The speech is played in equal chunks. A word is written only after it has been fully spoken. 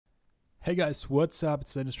Hey guys, what's up?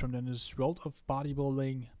 It's Deniz from Deniz World of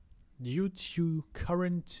Bodybuilding. Due to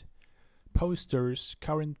current posts,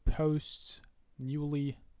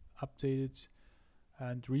 newly updated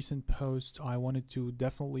and recent posts, I wanted to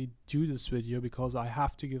definitely do this video because I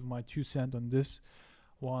have to give my 2 cents on this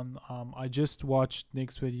one. I just watched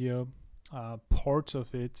Nick's video, parts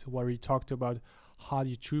of it, where he talked about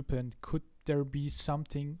Hadi Choopan. Could there be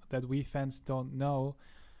something that we fans don't know?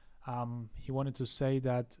 He wanted to say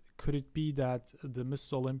that could it be that the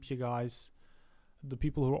Mr.Olympia guys, the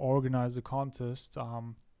people who organize the contest,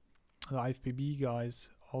 the IFBB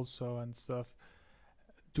guys also and stuff,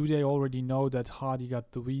 do they already know that Hadi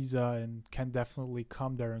got the visa and can definitely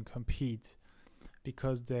come there and compete?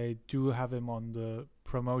 Because they do have him on the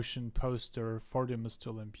promotion poster for the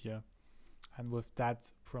Mr.Olympia. And with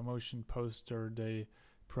that promotion poster, they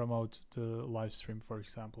promote the live stream, for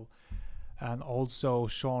example. And also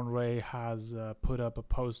Sean Ray has put up a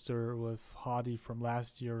poster with Hadi from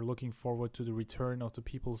last year, looking forward to the return of the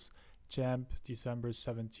People's Champ, December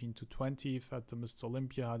 17 to 20th at the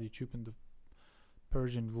Mr.Olympia. Hadi Choopan, the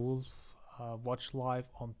Persian Wolf. Watch live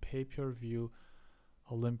on pay-per-view,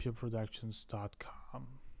 olympiaproductions.com.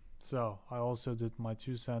 So I also did my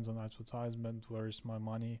 2 cents on advertisement. Where is my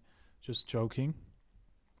money? Just joking.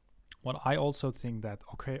 What I also think that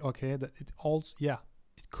that it also,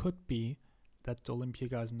 it could be that the Olympia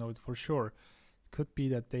guys know it for sure. It could be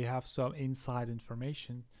that they have some inside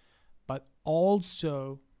information, but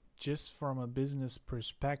also just from a business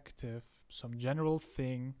perspective, some general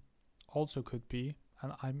thing also could be,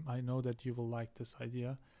 and I know that you will like this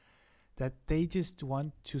idea, that they just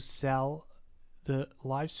want to sell the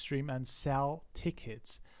live stream and sell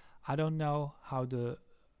tickets. I don't know how the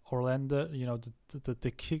Orlando,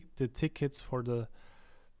 the tickets for the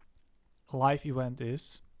live event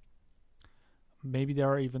is. Maybe they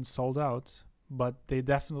are even sold out, but they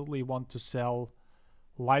definitely want to sell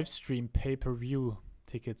live stream pay-per-view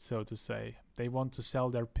tickets, so to say. They want to sell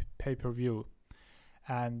their pay-per-view,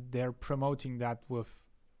 and they're promoting that with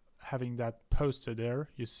having that poster there.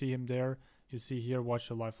 You see him there. You see here, watch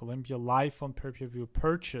the live Olympia, live on pay-per-view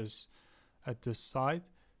purchase at this site.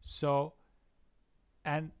 So,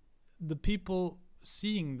 and the people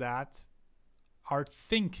seeing that are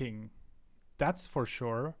thinking, that's for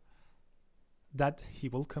sure, that he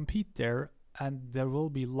will compete there, and there will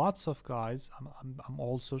be lots of guys, I'm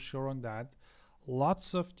also sure on that,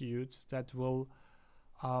 lots of dudes that will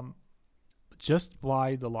just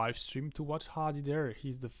buy the live stream to watch Hadi there.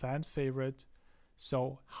 He's the fan favorite,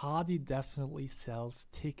 so Hadi definitely sells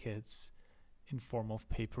tickets in form of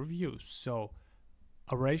pay-per-views. So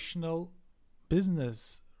a rational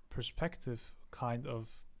business perspective kind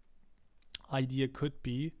of idea could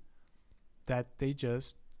be that they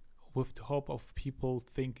just, with the hope of people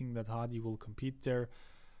thinking that Hadi will compete there,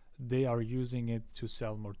 they are using it to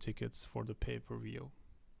sell more tickets for the pay-per-view.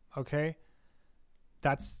 Okay?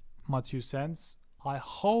 That's my 2 cents. I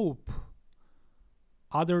hope,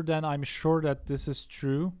 other than I'm sure that this is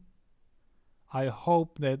true, I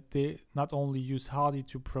hope that they not only use Hadi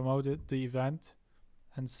to promote the event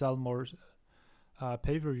and sell more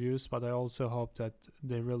pay-per-views, but I also hope that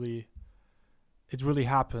it really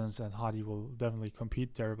happens and Hadi will definitely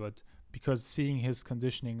compete there. But because seeing his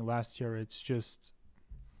conditioning last year, it's just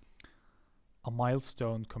a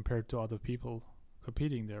milestone compared to other people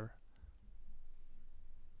competing there.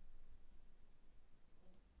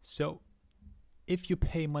 So if you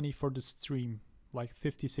pay money for the stream, like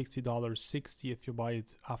 $50, $60, $60 if you buy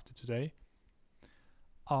it after today.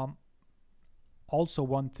 Also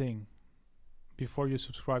one thing, before you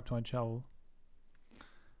subscribe to my channel,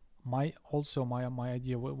 my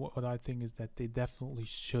idea, what I think is that they definitely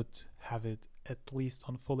should have it at least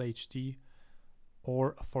on full HD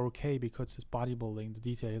or 4K, because it's bodybuilding, the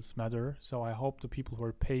details matter. So I hope the people who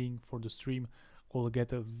are paying for the stream will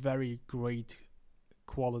get a very great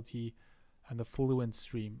quality and a fluent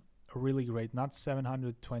stream, a really great, not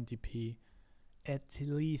 720p, at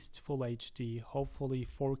least full HD, hopefully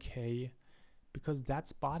 4K, because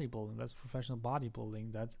that's bodybuilding, that's professional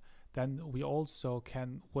bodybuilding. That's then we also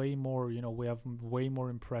can way more, we have way more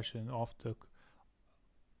impression of the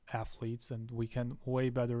athletes, and we can way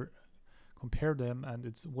better compare them, and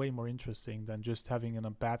it's way more interesting than just having a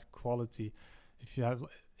bad quality. If you have,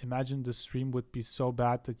 imagine the stream would be so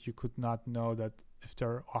bad that you could not know that if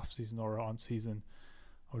they're off season or on season,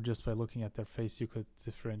 or just by looking at their face you could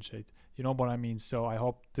differentiate. You know what I mean? So I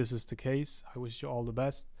hope this is the case. I wish you all the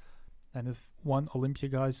best. And if one Olympia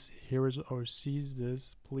guys hears or sees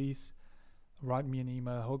this, please write me an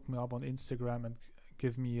email, hook me up on Instagram, and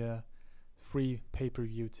give me a free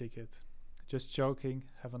pay-per-view ticket. Just joking.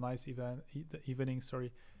 Have a nice evening,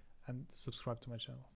 and subscribe to my channel.